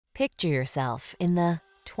Picture yourself in the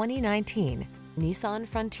 2019 Nissan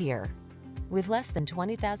Frontier. With less than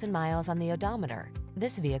 20,000 miles on the odometer,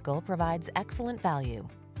 this vehicle provides excellent value.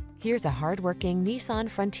 Here's a hard-working Nissan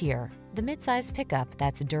Frontier, the midsize pickup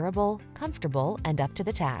that's durable, comfortable, and up to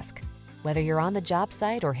the task. Whether you're on the job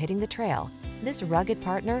site or hitting the trail, this rugged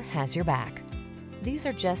partner has your back. These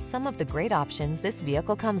are just some of the great options this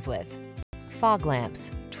vehicle comes with: fog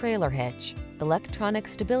lamps, trailer hitch, electronic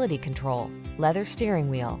stability control, leather steering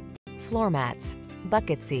wheel, floor mats,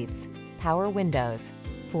 bucket seats, power windows,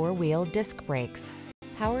 four-wheel disc brakes,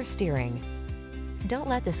 power steering. Don't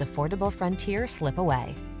let this affordable Frontier slip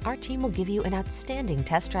away. Our team will give you an outstanding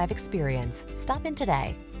test drive experience. Stop in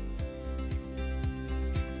today.